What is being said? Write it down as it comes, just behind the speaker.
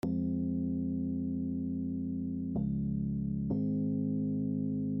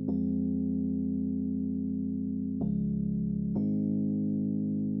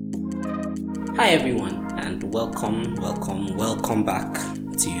Hi everyone, and welcome back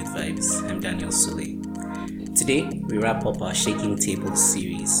to Youth Vibes. I'm Daniel Sule. Today, we wrap up our Shaking Tables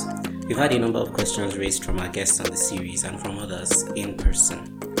series. We've had a number of questions raised from our guests on the series and from others in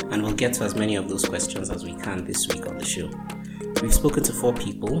person, and we'll get to as many of those questions as we can this week on the show. We've spoken to 4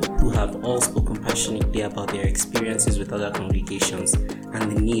 people who have all spoken passionately about their experiences with other congregations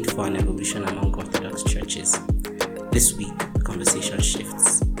and the need for an evolution among Orthodox churches. This week, the conversation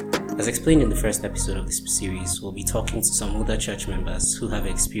shifts. As explained in the first episode of this series, we'll be talking to some older church members who have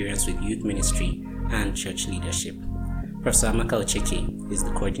experience with youth ministry and church leadership. Professor Amaka Ocheke is the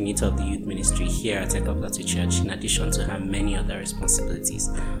coordinator of the youth ministry here at Ekwa Plateau Church, in addition to her many other responsibilities.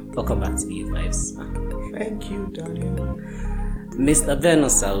 Welcome back to the Youth Vibes. Thank you, Daniel. Mr. Ben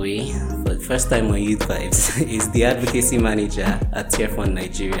Osawe, for the first time on Youth Vibes, is the advocacy manager at Tearfund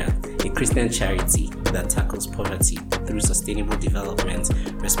Nigeria, a Christian charity that tackles poverty through sustainable development,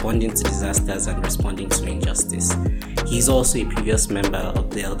 responding to disasters and responding to injustice. He's also a previous member of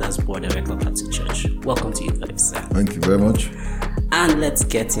the Elders Board of Ekwa Plateau Church. Welcome to Youth Vibes, sir. Thank you very much. And let's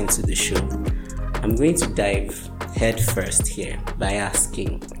get into the show. I'm going to dive head first here by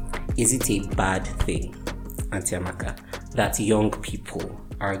asking, is it a bad thing, Auntie Amaka, that young people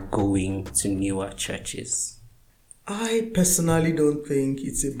are going to newer churches? I personally don't think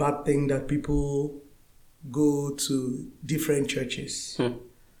it's a bad thing that people go to different churches.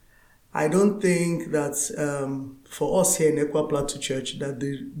 I don't think that for us here in Ekwa Plateau Church that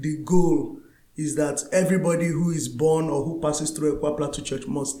the goal is that everybody who is born or who passes through Ekwa Plateau Church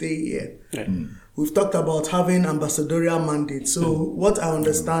must stay here. We've talked about having ambassadorial mandate. So what I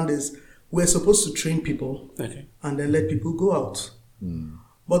understand is we're supposed to train people and then let people go out.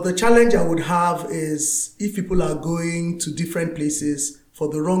 But the challenge I would have is if people are going to different places for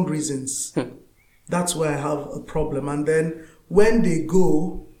the wrong reasons. That's where I have a problem. And then when they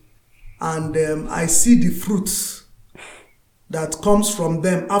go and I see the fruits that comes from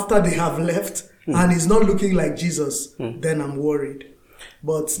them after they have left and it's not looking like Jesus, then I'm worried.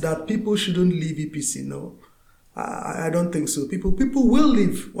 But that people shouldn't leave EPC, no. I don't think so. People will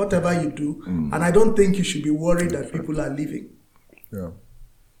leave whatever you do, and I don't think you should be worried that people are leaving. Yeah.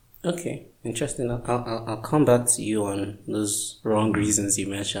 Okay, interesting. I'll come back to you on those wrong reasons you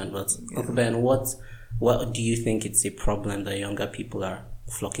mentioned. But Uncle Ben, what do you think it's a problem that younger people are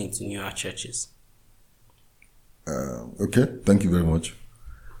flocking to newer churches? Okay, thank you very much.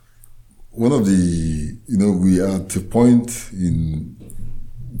 One of the, we are at a point in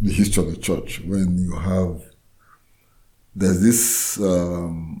the history of the church when there's this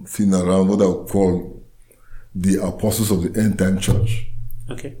thing around what I would call the apostles of the end time church.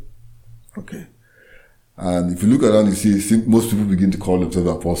 Okay. And if you look around, you see most people begin to call themselves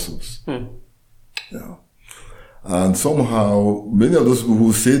apostles. Yeah. And somehow, many of those people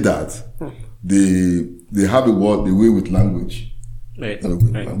who say that, they have a way with language. Right.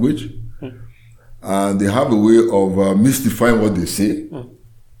 Language. And they have a way of mystifying what they say.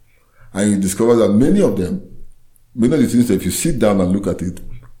 And you discover that many of the things that if you sit down and look at it,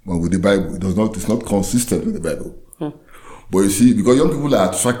 with the Bible, it's not consistent with the Bible. But you see, because young people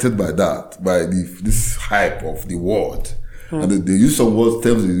are attracted by that, by this hype of the word. And they use some words,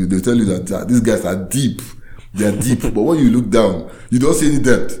 terms, they tell you that these guys are deep. They are deep. But when you look down, you don't see any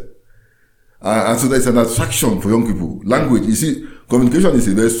depth. And so there's an attraction for young people. Language, you see, communication is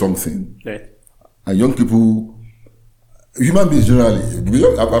a very strong thing. Right. And young people, human beings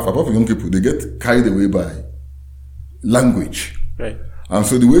generally, apart from young people, they get carried away by language. Right. And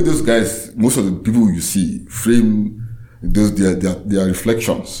so the way those guys, most of the people you see, frame their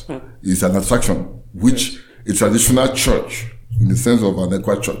reflections is an attraction, which a traditional church, in the sense of an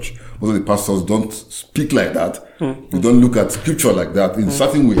Ekwa church, most of the pastors don't speak like that. You don't look at scripture like that in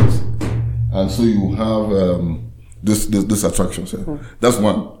certain ways. And so you have those attractions. That's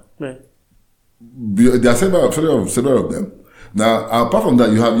one. Right. There are several of them. Now, apart from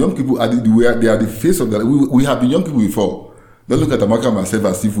that, you have young people, they are the face of that. We have been young people before. Don't look at Amaka and myself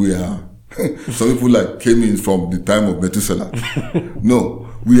as if we are some people came in from the time of Methuselah. No,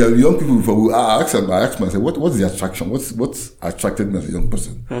 we are young people before. I asked myself, what's the attraction? What's attracted me as a young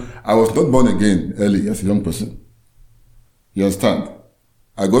person? I was not born again early as a young person. You understand?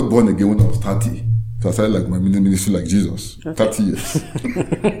 I got born again when I was 30. So I started my ministry like Jesus. 30 years.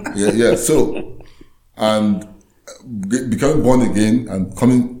 Yeah. So, and becoming born again and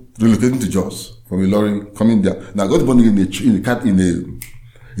relocating to Jos from Ilorin, coming there. Now I got born again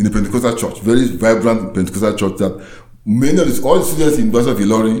in a Pentecostal church, very vibrant Pentecostal church that many of all the students in University of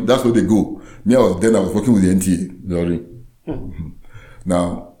Ilorin, that's where they go. Me, I was working with the NTA, Ilorin.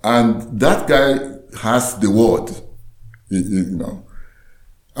 Now, and that guy has the word,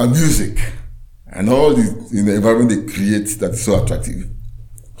 and music. and all the environment they create that's so attractive.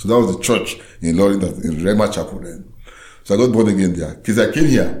 So that was the church in Lorraine, in Rema Chapel then. So I got born again there. Because I came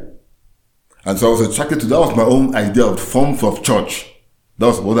here. And so I was attracted to, that was my own idea of forms of church. That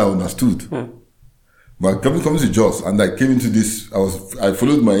was what I understood. But coming to Jos, and I came into this, I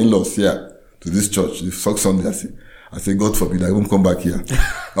followed my in-laws here to this church, the first Sunday. I said, God forbid, I won't come back here.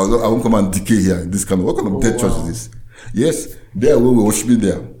 I won't come and decay here in this kind of, what kind of dead church is this? Yes, there we were worshiping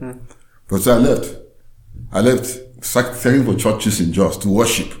there. But so I left, searching for churches in Jos to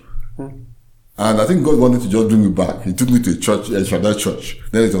worship. And I think God wanted to just bring me back. He took me to a church, a Shaddai church.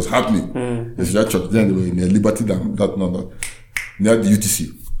 Then it was happening. A Shaddai church. Then they were near Liberty, near the UTC.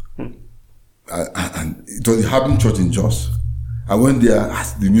 And it was a happening church in Jos. I went there,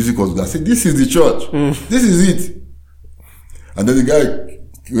 as the music was good. I said, this is the church. This is it. And then the guy,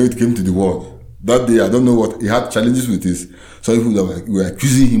 when it came to the word, that day, I don't know what, he had challenges with this. So people were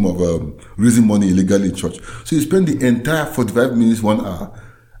accusing him of raising money illegally in church. So he spent the entire 45 minutes, 1 hour,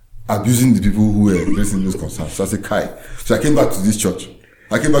 abusing the people who were raising those concerns. So I said, Kai. So I came back to this church.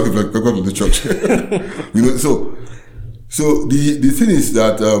 I came back to the church. So the thing is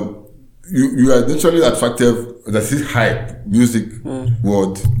that you are naturally attractive. There's this hype music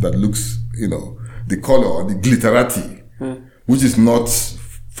word that looks, the color, the glitterati, which is not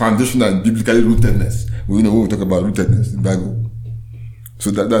foundational and biblically rootedness. When we talk about rootedness in the Bible.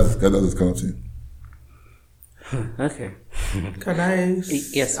 So that's kind of thing. Okay. Can I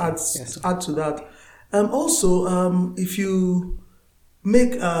add to that? Also, if you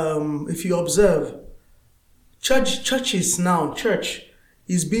observe, church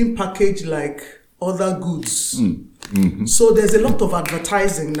is being packaged like other goods. So there's a lot of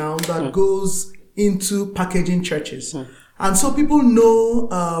advertising now that goes into packaging churches. And so people know,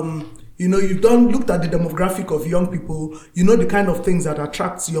 you've looked at the demographic of young people, you know the kind of things that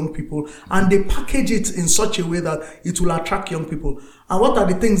attracts young people, and they package it in such a way that it will attract young people. And what are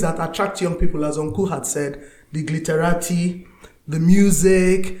the things that attract young people, as Uncle had said? The glitterati, the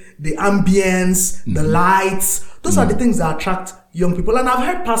music, the ambience, the lights. Those are the things that attract young people. And I've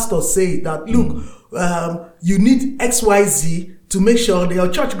heard pastors say that, look, you need XYZ to make sure that your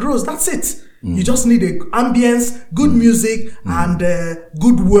church grows. That's it. You just need a ambience, good music, and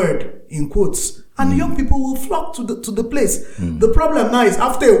good word, in quotes. And young people will flock to the place. The problem now is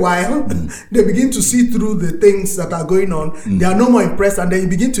after a while, they begin to see through the things that are going on. They are no more impressed, and then you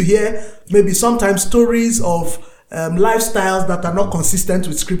begin to hear maybe sometimes stories of lifestyles that are not consistent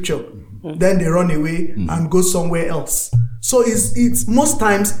with scripture. Then they run away and go somewhere else. So it's most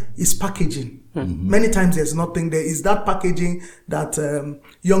times it's packaging. Many times there's nothing there. It's that packaging that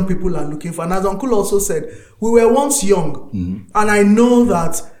young people are looking for. And as Uncle also said, we were once young. And I know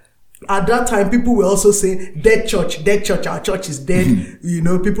that at that time, people were also saying, dead church, our church is dead.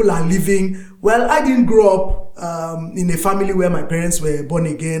 People are leaving. Well, I didn't grow up in a family where my parents were born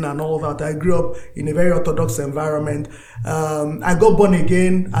again and all that. I grew up in a very orthodox environment. I got born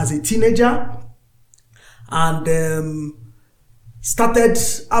again as a teenager. And started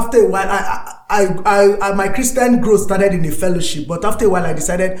after a while. I my Christian growth started in a fellowship, but after a while I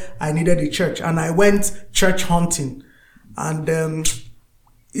decided I needed a church, and I went church hunting, and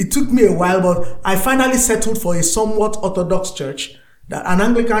it took me a while, but I finally settled for a somewhat orthodox church, an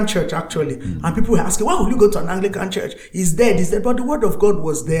Anglican church actually. And people were asking, why will you go to an Anglican church? It's dead, but the word of God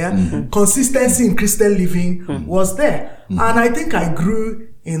was there. Consistency in Christian living was there, and I think I grew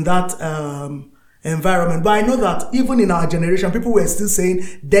in that environment. But I know that even in our generation, people were still saying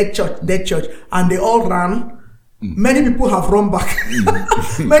dead church, and they all ran. Many people have run back.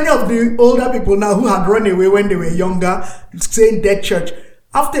 Many of the older people now who had run away when they were younger, saying dead church.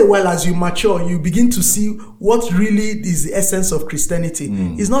 After a while, as you mature, you begin to see what really is the essence of Christianity.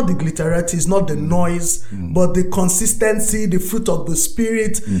 It's not the glitterati, it's not the noise, but the consistency, the fruit of the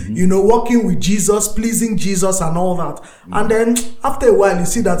Spirit, walking with Jesus, pleasing Jesus and all that. And then after a while, you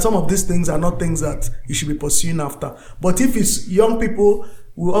see that some of these things are not things that you should be pursuing after. But if it's young people,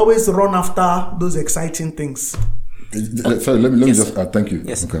 we always run after those exciting things. Sorry, let me just add. Thank you.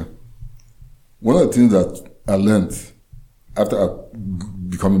 Yes. Okay. One of the things that I learned after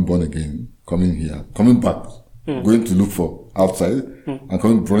becoming born again, coming back, going to look for outside,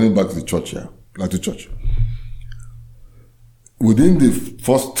 and running back to the church here, like the church. Within the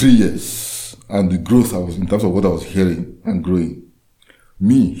first 3 years, and the growth I was in terms of what I was hearing and growing,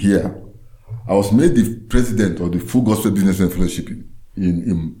 me here, I was made the president of the Full Gospel Business and Fellowship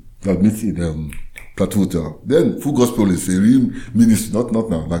in Plateau Hotel. Then Full Gospel is a real ministry, not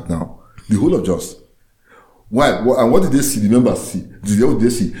now, like now. The whole of Jos. Why? And what did they see? The members see? What did they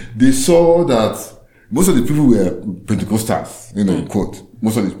see? They saw that most of the people were Pentecostals, in quote.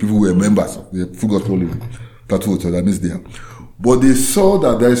 Most of the people were members of the Full Gospel Plateau Church, that means there. But they saw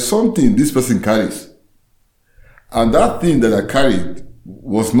that there is something this person carries. And that thing that I carried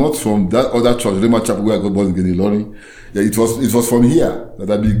was not from that other church, Rema Chapel, where I got born again in Ilorin. Yeah, it was from here that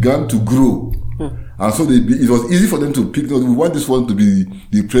I began to grow. And so it was easy for them to pick. We want this one to be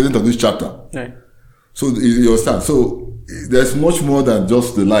the president of this chapter. Right. So you understand. So there's much more than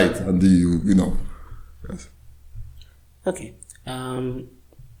just the light and the. Yes. Okay.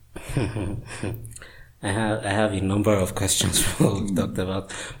 I have a number of questions we've talked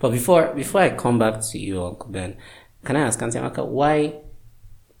about, but before I come back to you, Uncle Ben, can I ask Auntie Amaka why?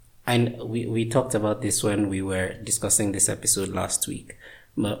 And we talked about this when we were discussing this episode last week.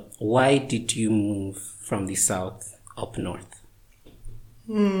 But why did you move from the south up north?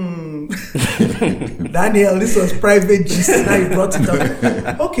 Daniel, this was private gist. Now you brought it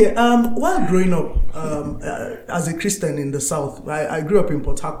up. Okay. While growing up as a Christian in the south, I grew up in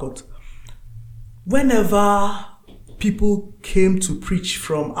Port Harcourt. Whenever people came to preach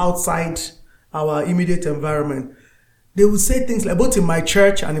from outside our immediate environment, they would say things like, both in my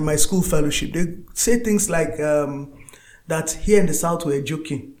church and in my school fellowship, they say things like that here in the south we're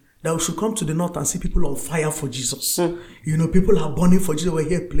joking, that we should come to the north and see people on fire for Jesus. People are burning for Jesus, we're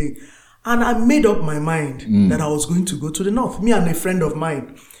here playing. And I made up my mind that I was going to go to the north, me and a friend of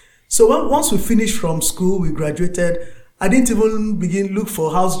mine. So once we finished from school, we graduated, I didn't even begin look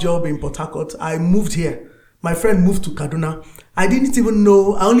for a house job in Port Harcourt. I moved here. My friend moved to Kaduna. I didn't even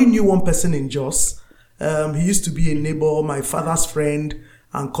know, I only knew one person in Jos. He used to be a neighbor, my father's friend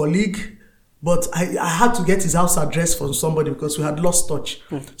and colleague. But I had to get his house address from somebody because we had lost touch.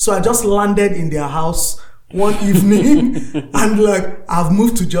 So I just landed in their house one evening and I've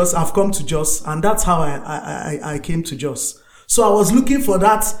moved to Jos, I've come to Jos, and that's how I came to Jos. So I was looking for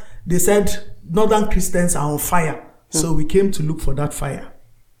that. They said Northern Christians are on fire. So we came to look for that fire.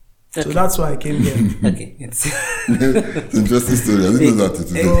 Okay. So that's why I came here. Okay. It's an interesting story. I didn't know that.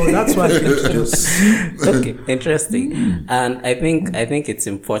 So that's why I came to Jos. Okay, interesting. And I think it's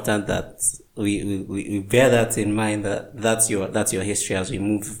important that we bear that in mind, that's your history as we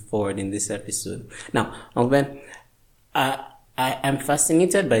move forward in this episode. Now, Uncle Ben, I'm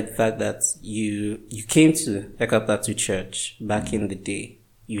fascinated by the fact that you came to Eka Plateau Church back in the day.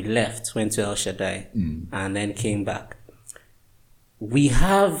 You left, went to El Shaddai, and then came back. We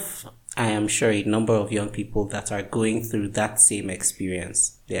have, I am sure, a number of young people that are going through that same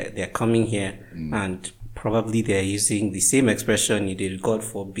experience. They're coming here and probably they're using the same expression you did, God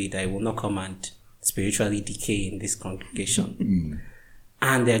forbid, I will not come and spiritually decay in this congregation.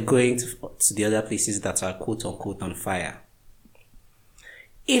 And they're going to the other places that are quote unquote on fire.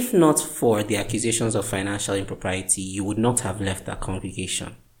 If not for the accusations of financial impropriety, you would not have left that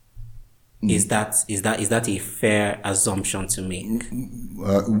congregation. Is that a fair assumption to make?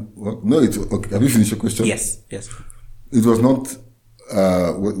 No, it's okay. Have you finished your question? Yes. It was not.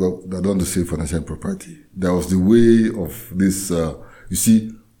 I don't want to say financial impropriety. There was the way of this. You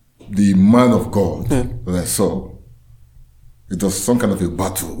see, the man of God that I saw. It was some kind of a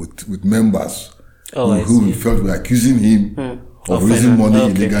battle with members who we felt were accusing him of raising money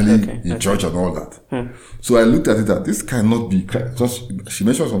illegally in church and all that. So I looked at it that this cannot be. She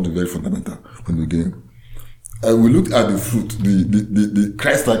mentioned something very fundamental from the beginning. We looked at the fruit, the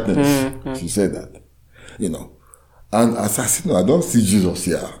Christ likeness. She said that, And as I said, no, I don't see Jesus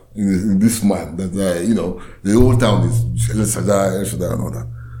here in this man. That the whole town is El Shaddai and all that.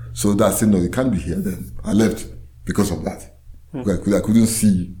 So that I said, no, it can't be here. Then I left because of that. I couldn't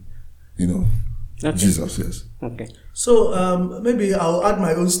see, Jesus. Yes. Okay. So maybe I'll add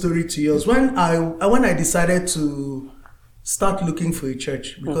my own story to yours. When I decided to start looking for a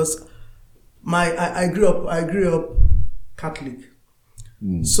church, because I grew up Catholic.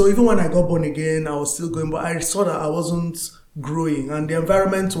 So even when I got born again, I was still going, but I saw that I wasn't growing, and the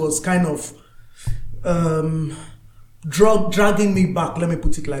environment was kind of dragging me back. Let me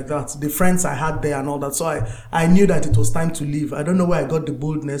put it like that. The friends I had there and all that. So I knew that it was time to leave. I don't know where I got the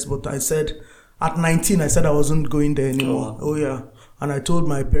boldness, but I said at 19, I said I wasn't going there anymore. Oh yeah, and I told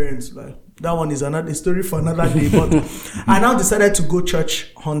my parents that one is another story for another day. But I now decided to go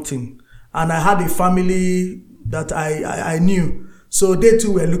church hunting, and I had a family that I knew. So they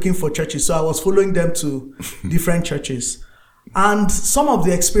too were looking for churches. So I was following them to different churches. And some of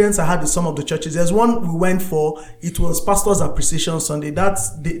the experience I had with some of the churches, there's one we went for, it was Pastor's Appreciation Sunday.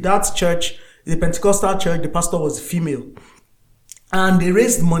 That church, the Pentecostal church, the pastor was female. And they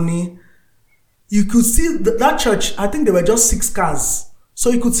raised money. You could see that church, I think there were just 6 cars. So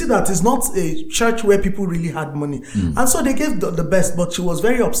you could see that it's not a church where people really had money. And so they gave the best, but she was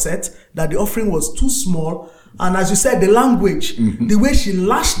very upset that the offering was too small. And as you said, the language, the way she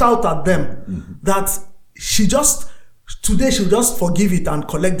lashed out at them, that today she'll just forgive it and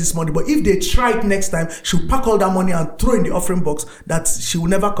collect this money. But if they try it next time, she'll pack all that money and throw in the offering box, that she will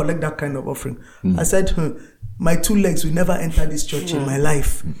never collect that kind of offering. I said, my 2 legs will never enter this church in my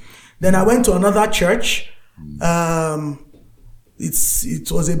life. Then I went to another church.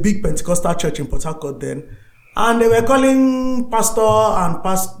 It was a big Pentecostal church in Port Harcourt then. And they were calling pastor and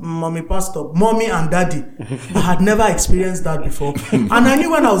mommy and daddy. I had never experienced that before. And I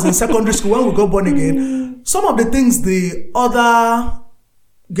knew when I was in secondary school, when we got born again, some of the things the other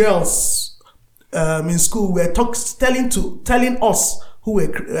girls in school were telling us who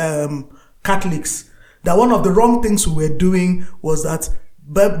were Catholics, that one of the wrong things we were doing was that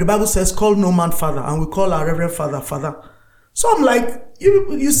the Bible says, call no man father, and we call our Reverend Father, Father. So I'm like,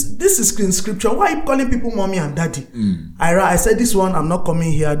 this is in scripture. Why are you calling people mommy and daddy? I said, this one, I'm not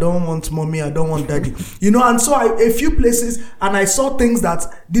coming here. I don't want mommy. I don't want daddy. And so a few places, and I saw things that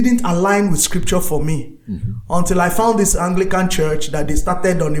didn't align with scripture for me until I found this Anglican church that they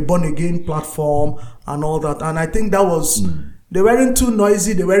started on a born again platform and all that. And I think that was, they weren't too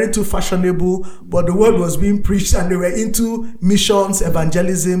noisy. They weren't too fashionable, but the word was being preached and they were into missions,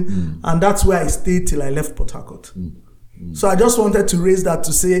 evangelism. And that's where I stayed till I left Port Harcourt. So I just wanted to raise that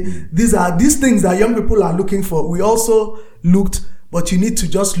to say, these things that young people are looking for. We also looked, but you need to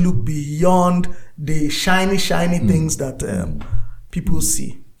just look beyond the shiny things that people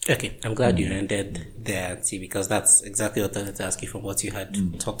see. Okay, I'm glad you ended there, T, because that's exactly what I wanted to ask you from what you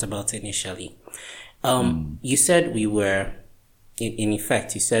had talked about initially. You said we were, in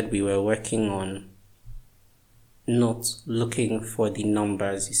effect, you said we were working on not looking for the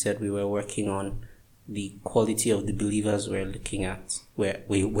numbers. You said we were working on the quality of the believers we're looking at, where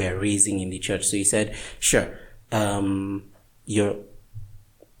we're raising in the church. So you said, sure, you're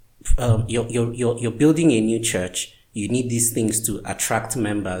building a new church. You need these things to attract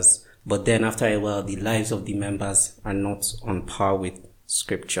members, but then after a while, the lives of the members are not on par with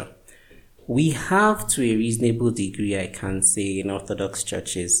scripture. We have, to a reasonable degree, I can say, in Orthodox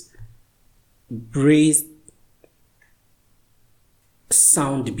churches, raised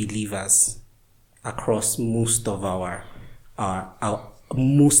sound believers across most of our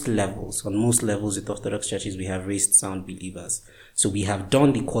most levels. On most levels with Orthodox churches, we have raised sound believers. So we have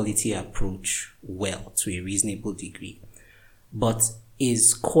done the quality approach well to a reasonable degree. But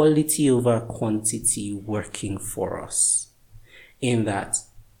is quality over quantity working for us? In that,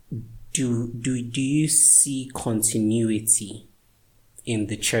 do you see continuity in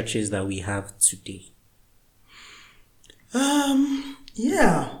the churches that we have today?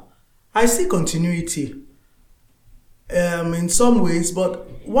 Yeah. I see continuity in some ways, but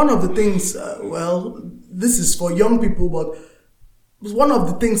one of the things, this is for young people, but one of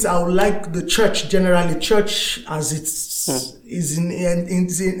the things I would like the church generally, church as is in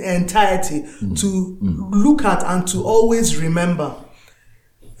entirety, to look at and to always remember,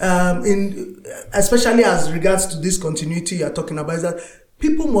 especially as regards to this continuity you're talking about, is that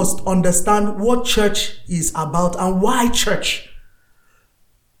people must understand what church is about and why church.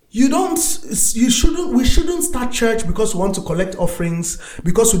 We shouldn't start church because we want to collect offerings,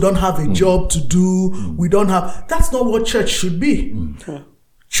 because we don't have a job to do. That's not what church should be.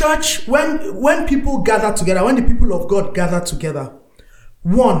 Church, when people gather together, when the people of God gather together,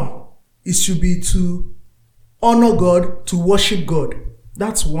 one, it should be to honor God, to worship God.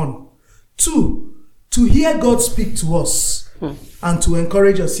 That's one. Two, to hear God speak to us and to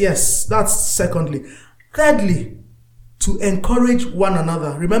encourage us. Yes, that's secondly. Thirdly, to encourage one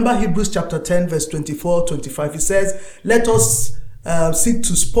another. Remember Hebrews chapter 10, verse 24, 25. It says, let us seek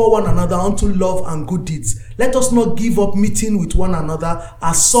to spur one another unto love and good deeds. Let us not give up meeting with one another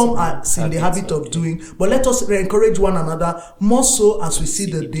as some are in the habit of doing, but let us encourage one another more so as we see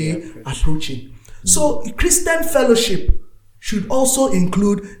the day approaching. So Christian fellowship should also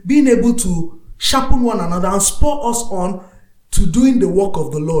include being able to sharpen one another and spur us on to doing the work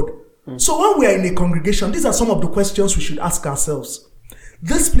of the Lord. So when we are in a congregation, these are some of the questions we should ask ourselves.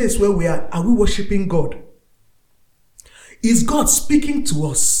 This place where we are we worshiping God? Is God speaking to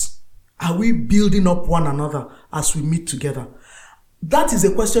us? Are we building up one another as we meet together? That is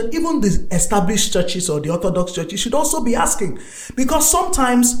a question even the established churches or the Orthodox churches should also be asking. Because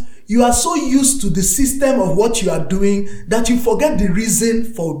sometimes you are so used to the system of what you are doing that you forget the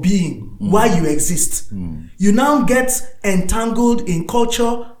reason for being, why you exist. You now get entangled in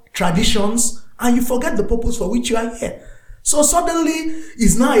culture, traditions, and you forget the purpose for which you are here. So suddenly,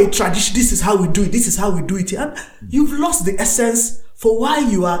 it's now a tradition. This is how we do it. This is how we do it. And you've lost the essence for why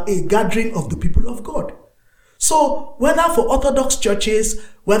you are a gathering of the people of God. So whether for Orthodox churches,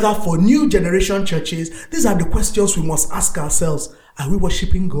 whether for new generation churches, these are the questions we must ask ourselves. Are we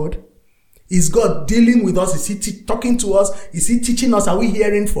worshiping God? Is God dealing with us? Is he talking to us? Is he teaching us? Are we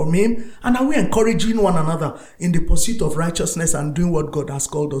hearing from him? And are we encouraging one another in the pursuit of righteousness and doing what God has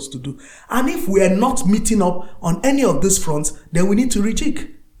called us to do? And if we are not meeting up on any of these fronts, then we need to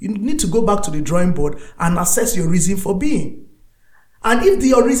rejig. You need to go back to the drawing board and assess your reason for being. And if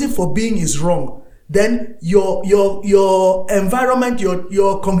your reason for being is wrong, then your environment,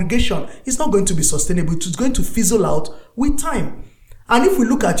 your congregation is not going to be sustainable. It's going to fizzle out with time. And if we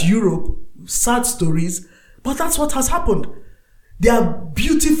look at Europe, sad stories, but that's what has happened. There are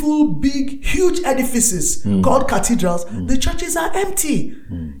beautiful, big, huge edifices called cathedrals. The churches are empty.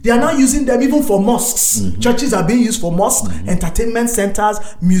 They are not using them even for mosques. Churches are being used for mosques, entertainment centers,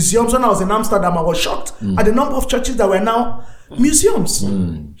 museums. When I was in Amsterdam, I was shocked at the number of churches that were now museums.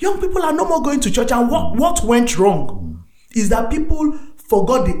 Young people are no more going to church. And what went wrong is that people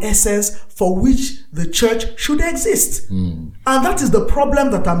forgot the essence for which the church should exist. And that is the problem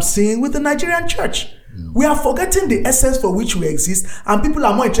that I'm seeing with the Nigerian church. We are forgetting the essence for which we exist, and people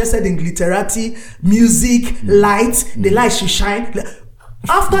are more interested in glitterati, music, light. The light should shine.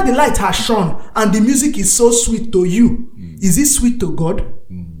 After the light has shone and the music is so sweet to you, is it sweet to God?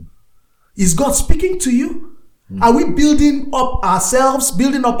 Is God speaking to you? Are we building up ourselves,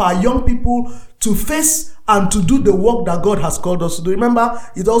 building up our young people to face and to do the work that God has called us to do? Remember,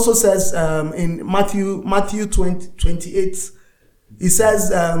 it also says in Matthew 28, it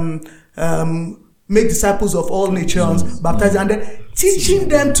says, make disciples of all nations, baptizing, and then teaching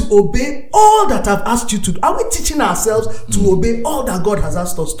them to obey all that I've asked you to do. Are we teaching ourselves to obey all that God has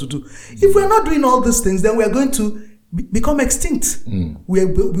asked us to do? If we're not doing all these things, then we're going to become extinct.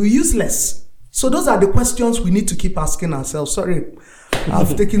 We're useless. So those are the questions we need to keep asking ourselves. Sorry,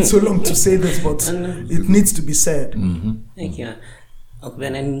 I've taken so long to say this, but it needs to be said. Thank you.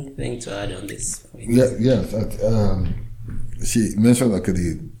 Ben, anything to add on this? Yes. She mentioned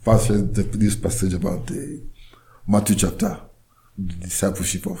this passage about the Matthew chapter, the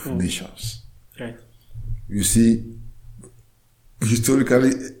discipleship of nations. Right. You see,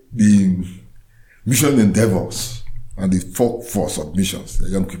 historically, the mission endeavors and the force of missions, the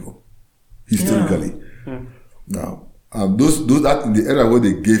young people, historically. Now, those that in the era where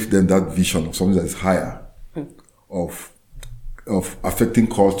they gave them that vision of something that is higher, of affecting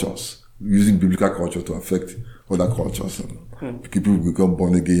cultures, using biblical culture to affect other cultures, and people become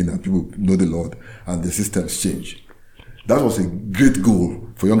born again and people know the Lord and the systems change. That was a great goal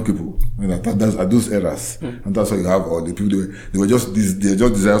for young people at those eras, and that's why you have all the people. They were just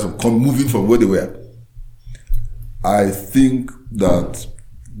desires of moving from where they were. I think that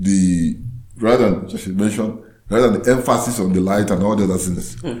rather than the emphasis on the light and all the other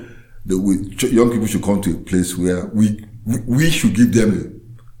things, young people should come to a place where we should give them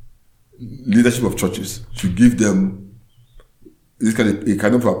leadership of churches, should give them this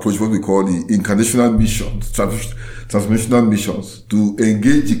kind of approach, what we call the incarnational missions, transformational missions, to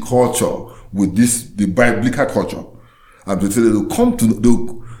engage the culture with the biblical culture, and to say they'll come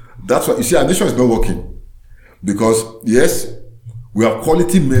to. That's why you see our nation is not working, because yes, we have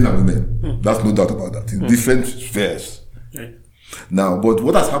quality men and women. That's no doubt about that in different spheres. Now, but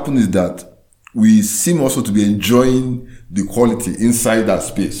what has happened is that we seem also to be enjoying the quality inside that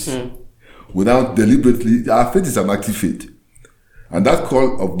space without deliberately. Our faith is an active faith. And that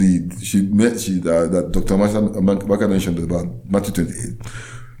call of that Dr. Maka mentioned about Matthew 28,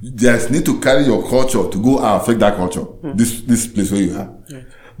 there's need to carry your culture to go and affect that culture, this place where you are.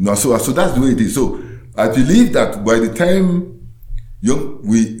 Now, so that's the way it is. So I believe that by the time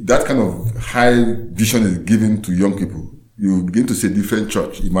that kind of high vision is given to young people, you begin to see different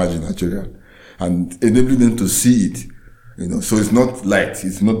church imagine Nigeria and enabling them to see it. So it's not light,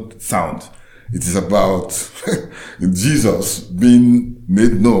 it's not sound. It is about Jesus being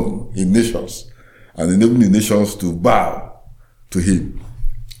made known in nations and enabling the nations to bow to him.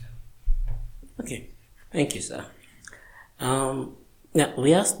 Okay. Thank you, sir. Now,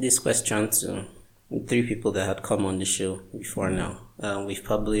 we asked this question to 3 people that had come on the show before now. We've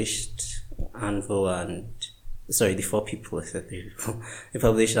published the 4 people, I said 3 people. We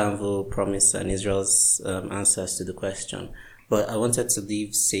published Anvil, Promise, and Israel's answers to the question. But I wanted to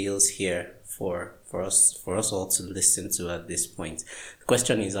leave Sales here for us all to listen to at this point. The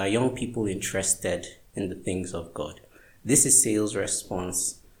question is, are young people interested in the things of God? This is Sales'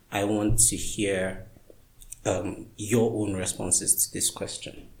 response. I want to hear your own responses to this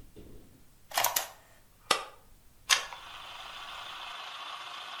question.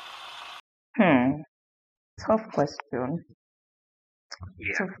 Tough question.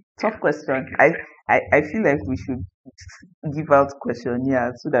 Tough question. I feel like we should give out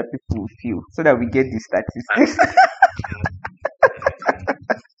questionnaires so that people will feel, so that we get the statistics.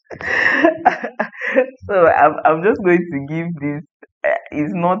 So I'm just going to give this.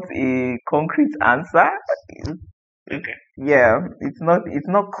 It's not a concrete answer. Okay. Yeah, it's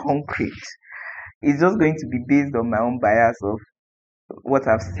not concrete. It's just going to be based on my own bias of what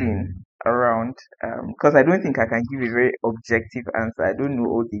I've seen around. Because I don't think I can give a very objective answer. I don't know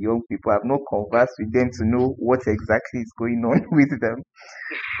all the young people. I've not conversed with them to know what exactly is going on with them.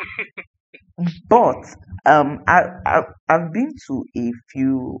 But I've been to a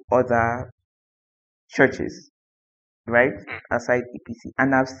few other churches, right, aside EPC,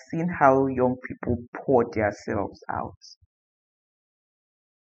 and I've seen how young people pour themselves out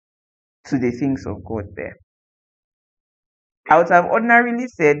to the things of God there. I would have ordinarily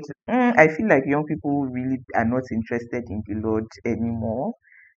said, I feel like young people really are not interested in the Lord anymore.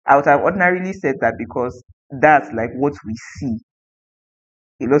 I would have ordinarily said that because that's like what we see.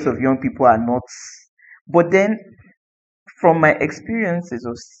 A lot of young people are not. But then, from my experiences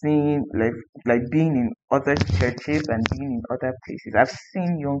of seeing, like being in other churches and being in other places, I've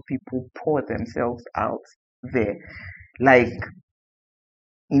seen young people pour themselves out there, like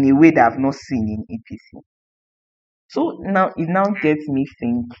in a way that I've not seen in EPC. So it now gets me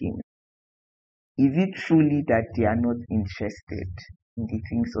thinking, is it truly that they are not interested in the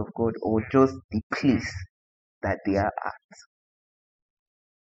things of God, or just the place that they are at?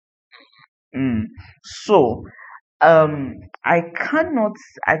 So I can't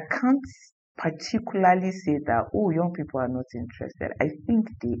particularly say that, young people are not interested. I think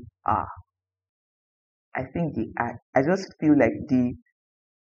they are. I just feel like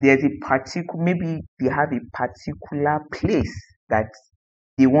there's a particular, maybe they have a particular place that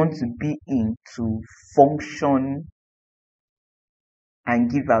they want to be in to function and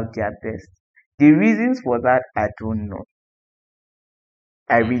give out their best. The reasons for that, I don't know.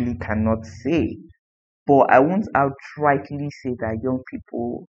 I really cannot say. But I won't outrightly say that young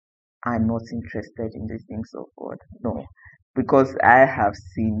people are not interested in the things of God. No. Because I have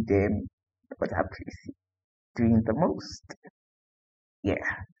seen them in other places doing the most. Yeah.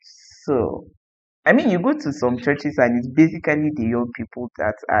 So, I mean, you go to some churches and it's basically the young people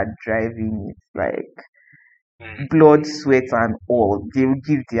that are driving it, like blood, sweat, and all. They will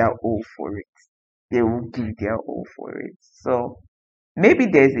give their all for it. So, maybe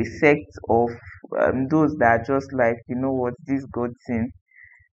there's a sect of those that are just like, you know what, this God thing,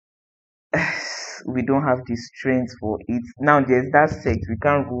 we don't have the strength for it. Now there's that sect, we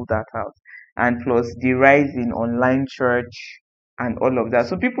can't rule that out. And plus the rise in online church and all of that.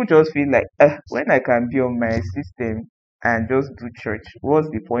 So people just feel like, when I can be on my system and just do church, what's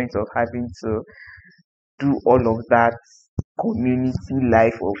the point of having to do all of that community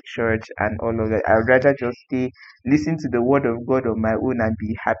life of church and all of that? I'd rather just listen to the word of God on my own and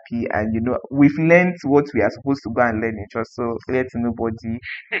be happy. And we've learned what we are supposed to go and learn in church, so let nobody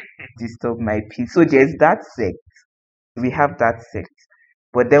disturb my peace. So there's that sect. We have that sect,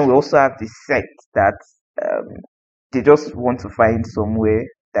 but then we also have the sect that they just want to find somewhere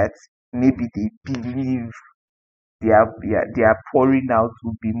that maybe they believe they are pouring out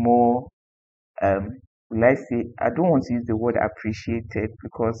would be more will I say, I don't want to use the word appreciated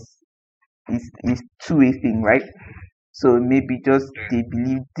because it's two-way thing, right? So maybe just they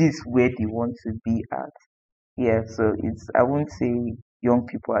believe this where they want to be at. Yeah, so I won't say young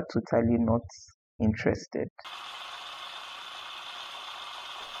people are totally not interested.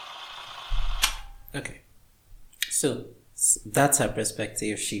 Okay. So that's her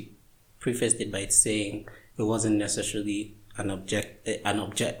perspective. She prefaced it by saying it wasn't necessarily an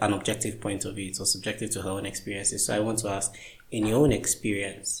objective point of view. It was subjective to her own experiences. So I want to ask, in your own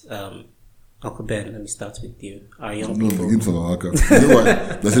experience, Uncle Ben, let me start with you. Are young people... Begin from Aka. You know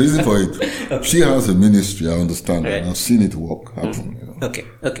what? There's a reason for it. Okay. She has a ministry, I understand, right. And I've seen it happen. Okay.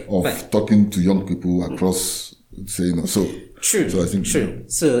 Of fine. Talking to young people across, so... True. So I think true.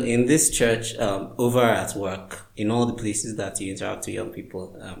 So in this church, over at work, in all the places that you interact with young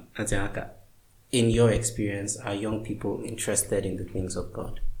people, Auntie Aka, in your experience, are young people interested in the things of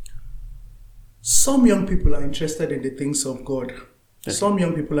God? Some young people are interested in the things of God. Okay. Some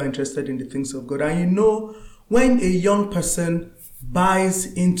young people are interested in the things of God. And when a young person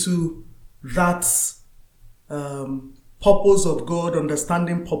buys into that purpose of God,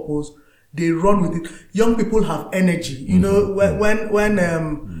 understanding purpose, they run with it. Young people have energy. When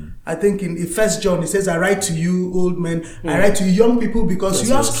I think in First John, it says, I write to you, old men, I write to you, young people, because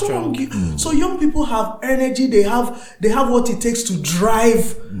you are strong. So young people have energy, they have what it takes to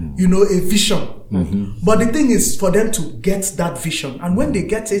drive, a vision. But the thing is for them to get that vision. And when they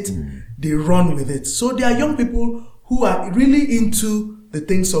get it, they run with it. So there are young people who are really into the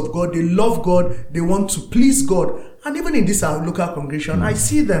things of God. They love God. They want to please God. And even in this our local congregation, I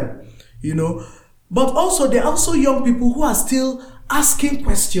see them, But also, there are also young people who are still asking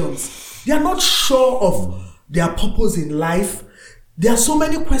questions. They are not sure of their purpose in life. There are so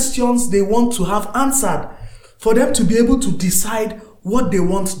many questions they want to have answered for them to be able to decide what they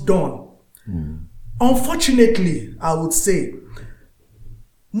want done. Unfortunately, I would say,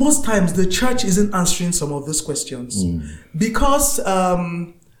 most times the church isn't answering some of these questions because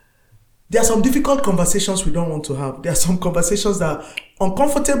there are some difficult conversations we don't want to have. There are some conversations that are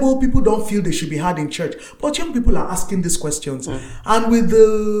uncomfortable. People don't feel they should be had in church. But young people are asking these questions. And with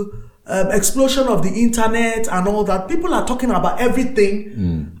the explosion of the internet and all that, people are talking about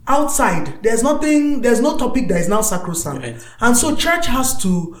everything outside. There's no topic that is now sacrosanct. Right. And so church has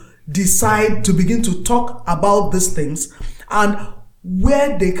to decide to begin to talk about these things and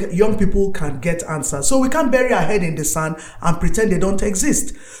where young people can get answers. So we can't bury our head in the sand and pretend they don't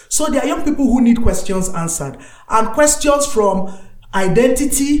exist. So there are young people who need questions answered. And questions from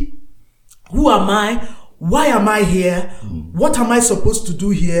identity. Who am I? Why am I here? What am I supposed to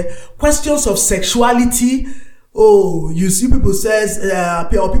do here? Questions of sexuality. Oh, you see people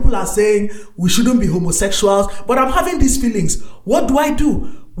or people are saying we shouldn't be homosexuals, but I'm having these feelings. What do I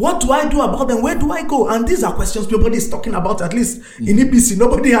do? What do I do about them? Where do I go? And these are questions nobody is talking about, at least in EPC.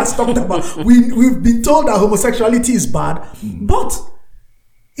 Nobody has talked about. We've been told that homosexuality is bad. But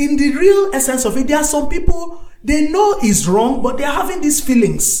in the real essence of it, there are some people, they know it's wrong, but they're having these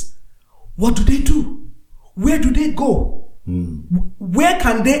feelings. What do they do? Where do they go? Where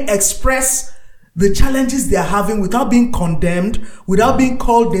can they express the challenges they are having without being condemned, without being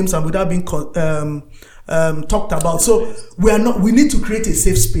called names, and without being talked about? So we need to create a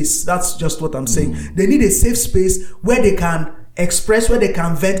safe space. That's just what I'm saying. They need a safe space where they can express, where they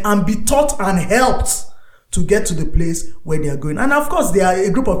can vent and be taught and helped to get to the place where they are going. And of course, there are a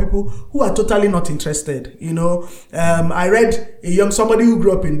group of people who are totally not interested. I read somebody who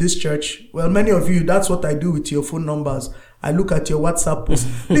grew up in this church. Well, many of you, that's what I do with your phone numbers. I look at your WhatsApp post.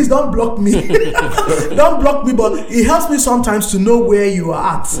 Please don't block me. Don't block me, but it helps me sometimes to know where you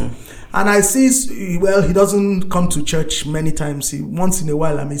are at. And I see, he doesn't come to church many times. Once in a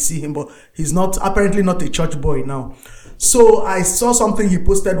while I may see him, but he's apparently not a church boy now. So I saw something he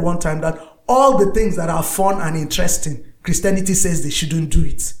posted one time that all the things that are fun and interesting, Christianity says they shouldn't do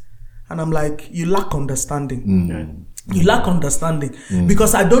it. And I'm like, you lack understanding. You lack understanding.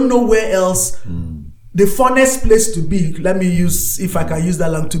 Because I don't know where else the funnest place to be, if I can use that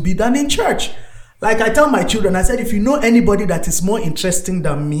language, to be than in church. Like I tell my children, I said, if you know anybody that is more interesting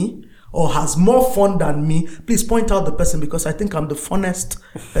than me, or has more fun than me, please point out the person, because I think I'm the funnest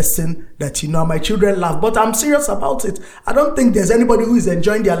person that you know. My children laugh, but I'm serious about it. I don't think there's anybody who is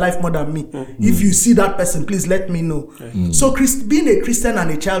enjoying their life more than me. If you see that person, please let me know. So being a Christian and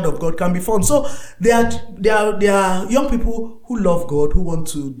a child of God can be fun. So there are young people who love God, who want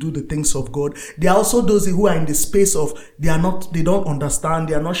to do the things of God. There are also those who are in the space of they don't understand,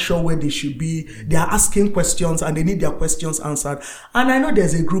 they are not sure where they should be. They are asking questions and they need their questions answered. And I know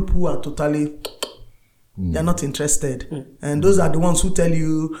there's a group who are totally, they're not interested. And those are the ones who tell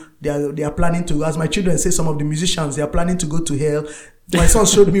you they are planning to, as my children say, some of the musicians, they are planning to go to hell. My son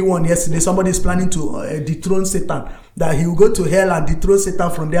showed me one yesterday. Somebody is planning to dethrone Satan, that he will go to hell and dethrone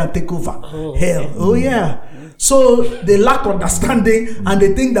Satan from there and take over hell. Oh yeah. So they lack understanding and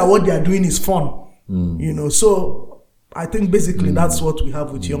they think that what they are doing is fun. So I think basically that's what we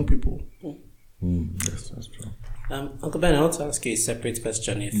have with young people. Yes, that's true. Uncle Ben, I want to ask you a separate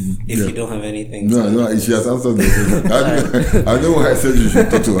question if you don't have anything. No, she has answered the I know why I said you should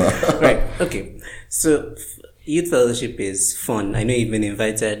talk to her. Right, okay. So, youth fellowship is fun. I know you've been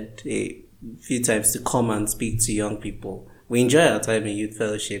invited a few times to come and speak to young people. We enjoy our time in youth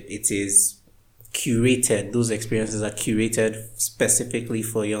fellowship. It is curated. Those experiences are curated specifically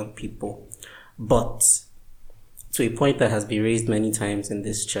for young people. But, to a point that has been raised many times in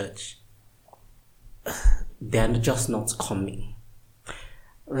this church, they're just not coming.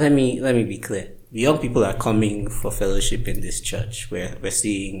 Let me be clear. The young people are coming for fellowship in this church, where we're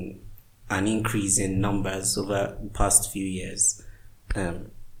seeing an increase in numbers over the past few years.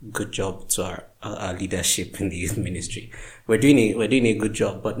 Good job to our leadership in the youth ministry. We're doing a good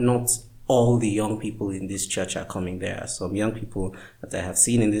job, but not all the young people in this church are coming. There are some young people that I have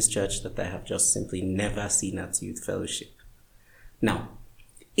seen in this church that I have just simply never seen at youth fellowship. Now,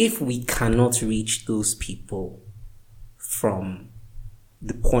 if we cannot reach those people from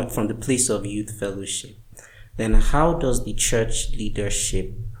the place of youth fellowship, then how does the church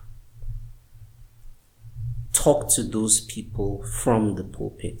leadership talk to those people from the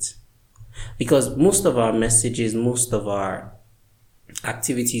pulpit? Because most of our messages, most of our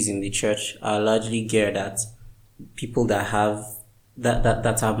activities in the church are largely geared at people that have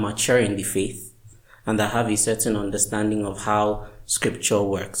that are mature in the faith and that have a certain understanding of how scripture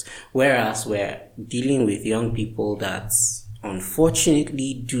works. Whereas we're dealing with young people that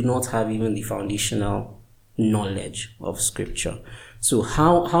unfortunately do not have even the foundational knowledge of scripture. So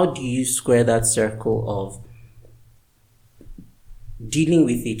how do you square that circle of dealing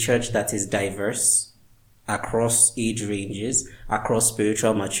with a church that is diverse across age ranges, across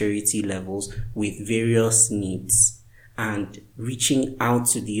spiritual maturity levels, with various needs, and reaching out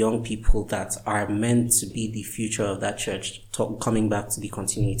to the young people that are meant to be the future of that church, coming back to the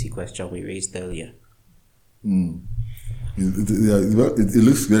continuity question we raised earlier? It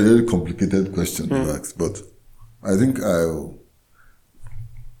looks very, very complicated question to ask, but I think I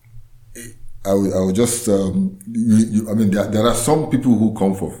will just, I mean, there are some people who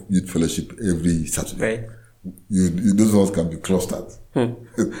come for youth fellowship every Saturday. Right. Those ones can be clustered. That's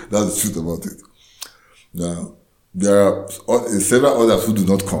the truth about it. Now, there are several others who do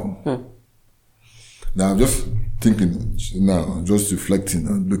not come. Now, I'm just thinking now, just reflecting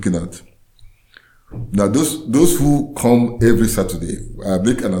and looking at. Now, those who come every Saturday, I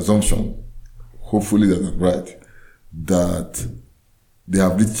make an assumption, hopefully that I'm right, that they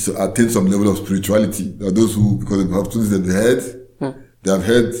have attained some level of spirituality. There are those who, because they have things that they have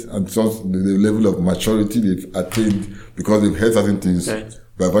heard, and some the level of maturity they've attained because they've heard certain things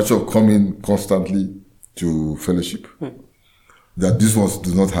by virtue of coming constantly to fellowship that these ones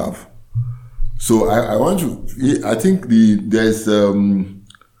do not have. So I think there's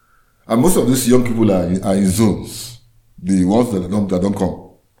and most of these young people are in zones. The ones that don't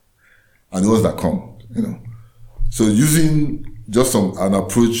come, and the ones that come, So using just an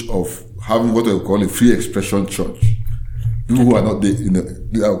approach of having what I call a free expression church. People who are not there,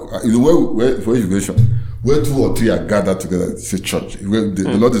 where you mentioned, where two or three are gathered together, it's a church. Where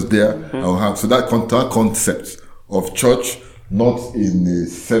the Lord is there, so that concept of church, not in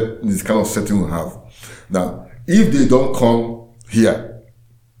this kind of setting we have. Now, if they don't come here,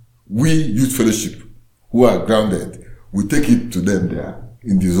 we youth fellowship who are grounded, we take it to them there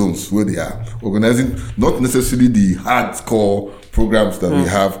in the zones where they are organizing, not necessarily the hardcore programs that we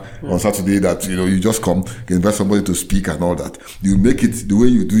have on Saturday that you just come, can invite somebody to speak and all that. You make it the way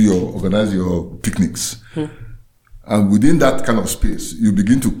you do organize your picnics, and within that kind of space, you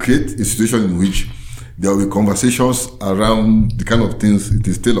begin to create a situation in which there will be conversations around the kind of things it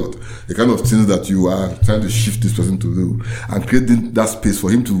is tailored, the kind of things that you are trying to shift this person to do, and creating that space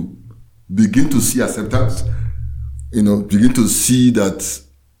for him to begin to see acceptance, begin to see that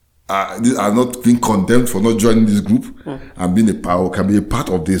they are not being condemned for not joining this group and being can be a part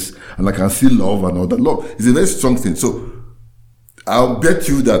of this, and I can see love and all that. Love is a very strong thing. So I'll bet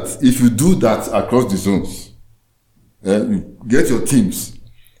you that if you do that across the zones, you get your teams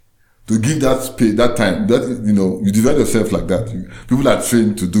to give that space, that time, that you divide yourself like that. People are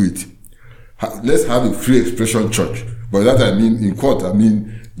trained to do it. Let's have a free expression church. By that I mean, in quote,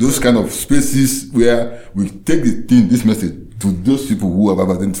 those kind of spaces where we take this message to those people who have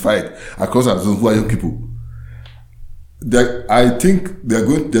identified across our zones, who are young people. I think there's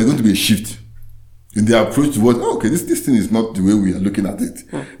going to be a shift in their approach towards, this thing is not the way we are looking at it.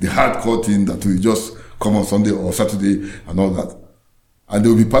 The hardcore thing that we just come on Sunday or Saturday and all that. And they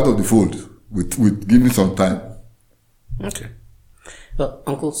will be part of the fold with giving some time. Okay. Well,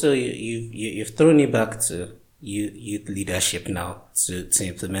 Uncle, so you've thrown me back to youth leadership now to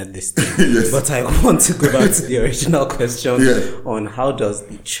implement this thing. Yes. But I want to go back to the original question on how does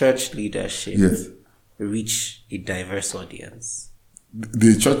the church leadership reach a diverse audience?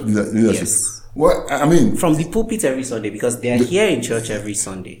 The church leadership? Yes. Well, from the pulpit every Sunday, because they are here in church every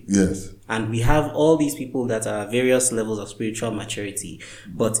Sunday. Yes. And we have all these people that are various levels of spiritual maturity.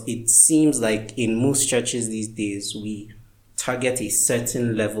 But it seems like in most churches these days, we target a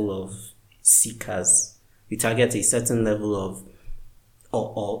certain level of seekers. We target a certain level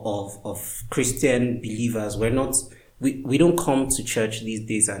of Christian believers. We don't come to church these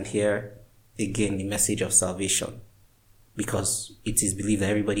days and hear again the message of salvation, because it is believed that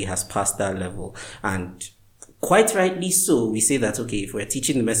everybody has passed that level. And quite rightly so, we say that, okay, if we're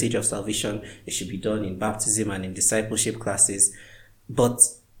teaching the message of salvation, it should be done in baptism and in discipleship classes. But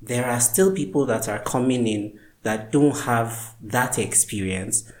there are still people that are coming in that don't have that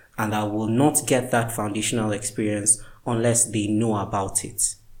experience, and that will not get that foundational experience unless they know about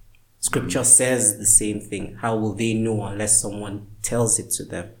it. Scripture says the same thing. How will they know unless someone tells it to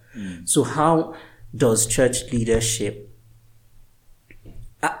them? So how does church leadership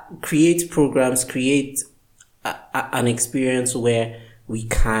create programs, create an experience where we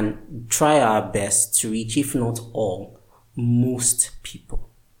can try our best to reach, if not all, most people?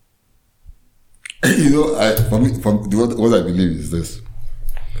 What I believe is this.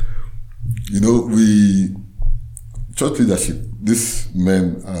 Church leadership, these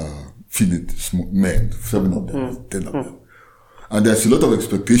men are men, 7 of them, 10 of them. And there's a lot of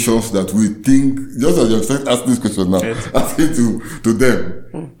expectations that we think, just as you're asking this question now, asking to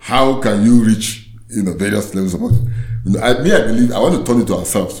them, how can you reach, various levels of I believe, I want to turn it to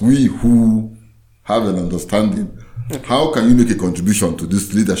ourselves. We who have an understanding, how can you make a contribution to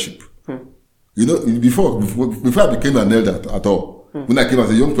this leadership? Before I became an elder at all, when I came as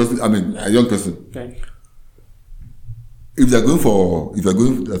a young person, if they're going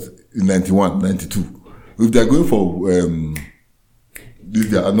in 91, 92, if they're going for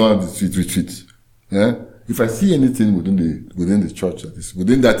their annual retreats, if I see anything within the church that is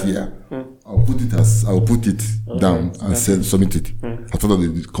within that year, I'll put it down and submit it as part of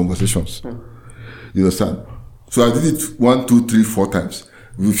the conversations. You understand? So I did it 1, 2, 3, 4 times.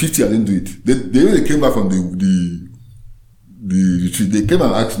 With 50, I didn't do it. When they came back from the retreat, they came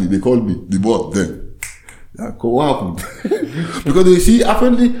and asked me, they called me, the board then. What happened? Because you see,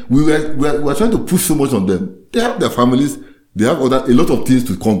 apparently, we were trying to push so much on them. They have their families, they have a lot of things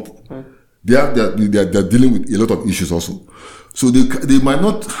to come. They're dealing with a lot of issues also. So they might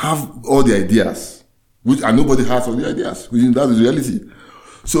not have all the ideas, and nobody has all the ideas, that's the reality.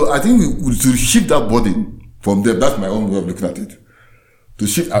 So I think we should shift that burden from them. That's my own way of looking at it. To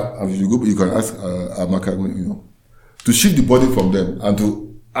shift, you can ask Amaka, to shift the burden from them and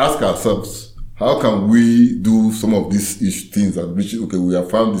to ask ourselves, how can we do some of these things and reach, we have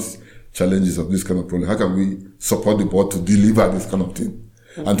found these challenges of this kind of problem. How can we support the board to deliver this kind of thing?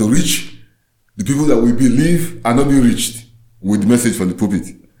 And to reach the people that we believe are not being reached with the message from the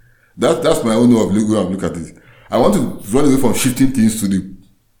pulpit. That's my own way of looking at it. I want to run away from shifting things to the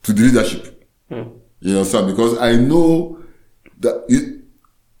leadership. You understand? Because I know that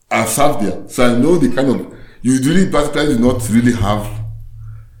I've served there. So I know the kind of, you really practically do not really have,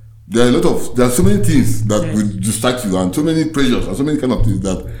 there are so many things that will distract you and so many pressures and so many kind of things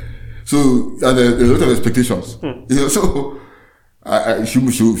and there are a lot of expectations. So she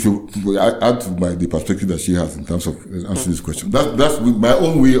add to the perspective that she has in terms of answering this question. That's my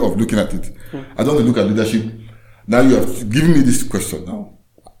own way of looking at it. I don't look at leadership. Now you have given me this question now.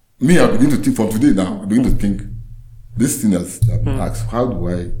 I begin to think from today now. I begin to think this thing that's asked, how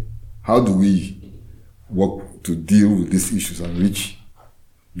do we work to deal with these issues and reach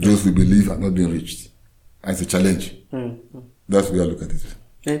those we believe are not being reached? And it's a challenge. That's the way I look at it.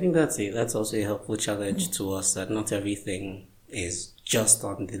 I think that's also a helpful challenge to us, that not everything is just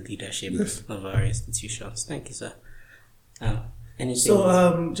on the leadership of our institutions. Thank you, sir. Anything?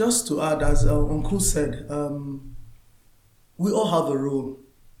 So just to add, as Uncle said, we all have a role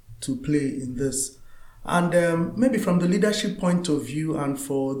to play in this. And maybe from the leadership point of view, and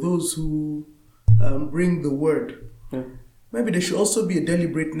for those who bring the word, maybe there should also be a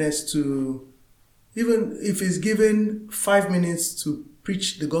deliberateness to, even if it's given 5 minutes to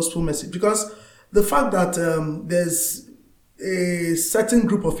preach the gospel message. Because the fact that there's a certain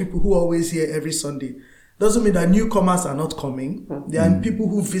group of people who always hear every Sunday doesn't mean that newcomers are not coming. There are people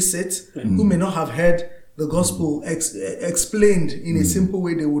who visit who may not have heard the gospel explained in a simple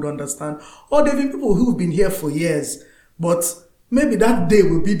way they would understand. Or there have been people who've been here for years, but maybe that day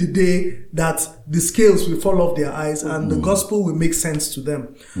will be the day that the scales will fall off their eyes and the gospel will make sense to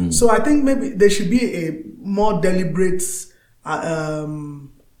them. So I think maybe there should be a more deliberate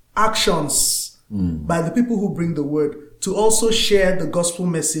actions by the people who bring the word to also share the gospel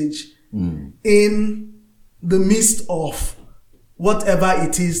message in the midst of whatever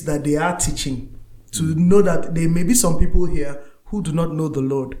it is that they are teaching. To know that there may be some people here who do not know the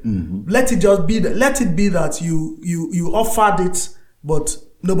Lord. Let it just be that. Let it be that you offered it, but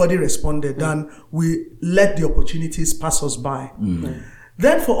nobody responded. Then we let the opportunities pass us by.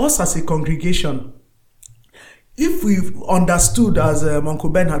 Then, for us as a congregation, if we've understood, as Uncle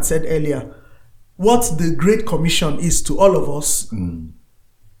Ben had said earlier, what the Great Commission is to all of us,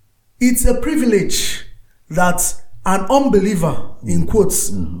 it's a privilege that an unbeliever, in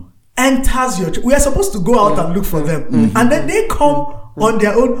quotes, enters your church. We are supposed to go out and look for them. And then they come on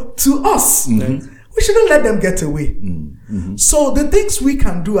their own to us. We shouldn't let them get away. So the things we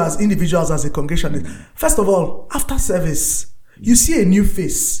can do as individuals, as a congregation, is, first of all, after service, you see a new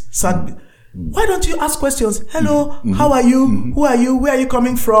face. Why don't you ask questions? Hello, how are you? Who are you? Where are you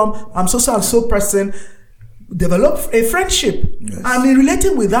coming from? I'm so and so person. Develop a friendship. Yes. And in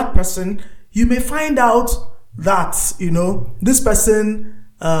relating with that person, you may find out that, this person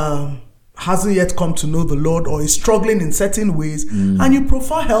hasn't yet come to know the Lord or is struggling in certain ways, and you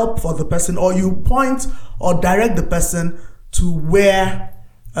prefer help for the person, or you point or direct the person to where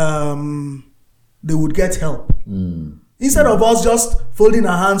they would get help. Instead of us just folding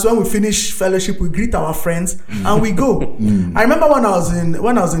our hands, when we finish fellowship, we greet our friends and we go. I remember when I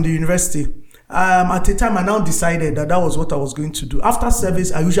was in the university, at the time I now decided that was what I was going to do. After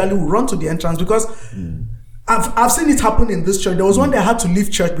service, I usually would run to the entrance because I've seen it happen in this church. There was one day I had to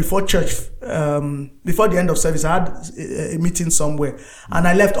leave church before the end of service. I had a meeting somewhere and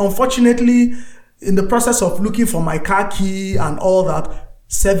I left. Unfortunately, in the process of looking for my car key and all that,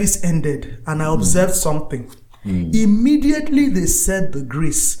 service ended and I observed something. Immediately they said the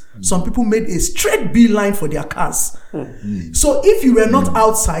grace. Some people made a straight beeline for their cars. So if you were not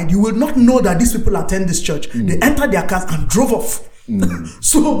outside, you will not know that these people attend this church. They entered their cars and drove off.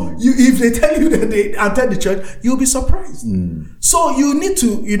 So if they tell you that they attend the church, you'll be surprised. So you need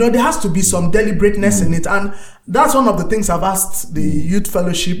to, there has to be some deliberateness in it. And that's one of the things I've asked the youth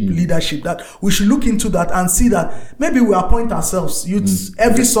fellowship leadership, that we should look into that and see that maybe we appoint ourselves youths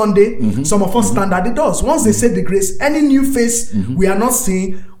every Sunday. Some of us stand at the doors. Once they say the grace, any new face we are not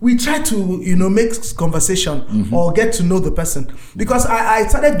seeing, we try to, make conversation or get to know the person. Because I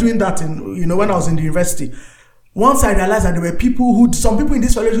started doing that when I was in the university. Once I realized that there were some people in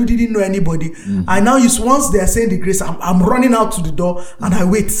this fellowship who didn't know anybody. I now once they are saying the grace, I'm running out to the door and I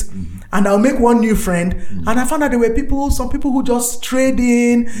wait. And I'll make one new friend. And I found that there were some people who just trade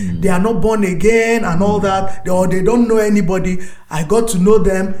in, they are not born again and all that, or they don't know anybody. I got to know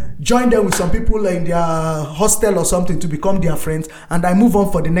them, join them with some people in their hostel or something to become their friends, and I move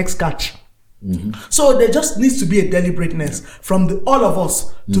on for the next catch. So there just needs to be a deliberateness from all of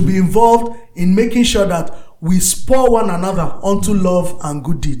us to be involved in making sure that we spur one another onto love and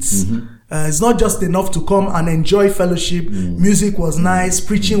good deeds. It's not just enough to come and enjoy fellowship. Music was nice,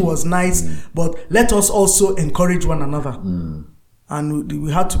 preaching was nice, but let us also encourage one another. And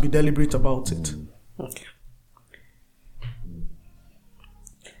we had to be deliberate about it. Okay.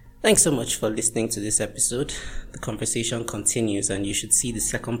 Thanks so much for listening to this episode. The conversation continues, and you should see the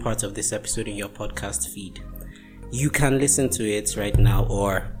second part of this episode in your podcast feed. You can listen to it right now,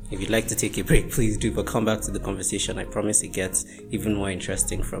 or if you'd like to take a break, please do, but come back to the conversation. I promise it gets even more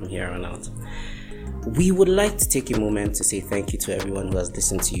interesting from here on out. We would like to take a moment to say thank you to everyone who has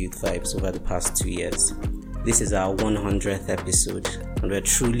listened to Youth Vibes over the past 2 years. This is our 100th episode, and we're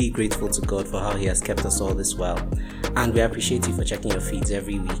truly grateful to God for how He has kept us all this while. And we appreciate you for checking your feeds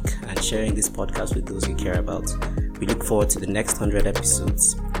every week and sharing this podcast with those you care about. We look forward to the next 100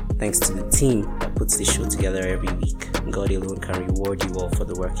 episodes. Thanks to the team that puts this show together every week. God alone can reward you all for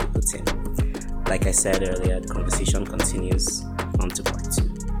the work you put in. Like I said earlier, the conversation continues on to part 2.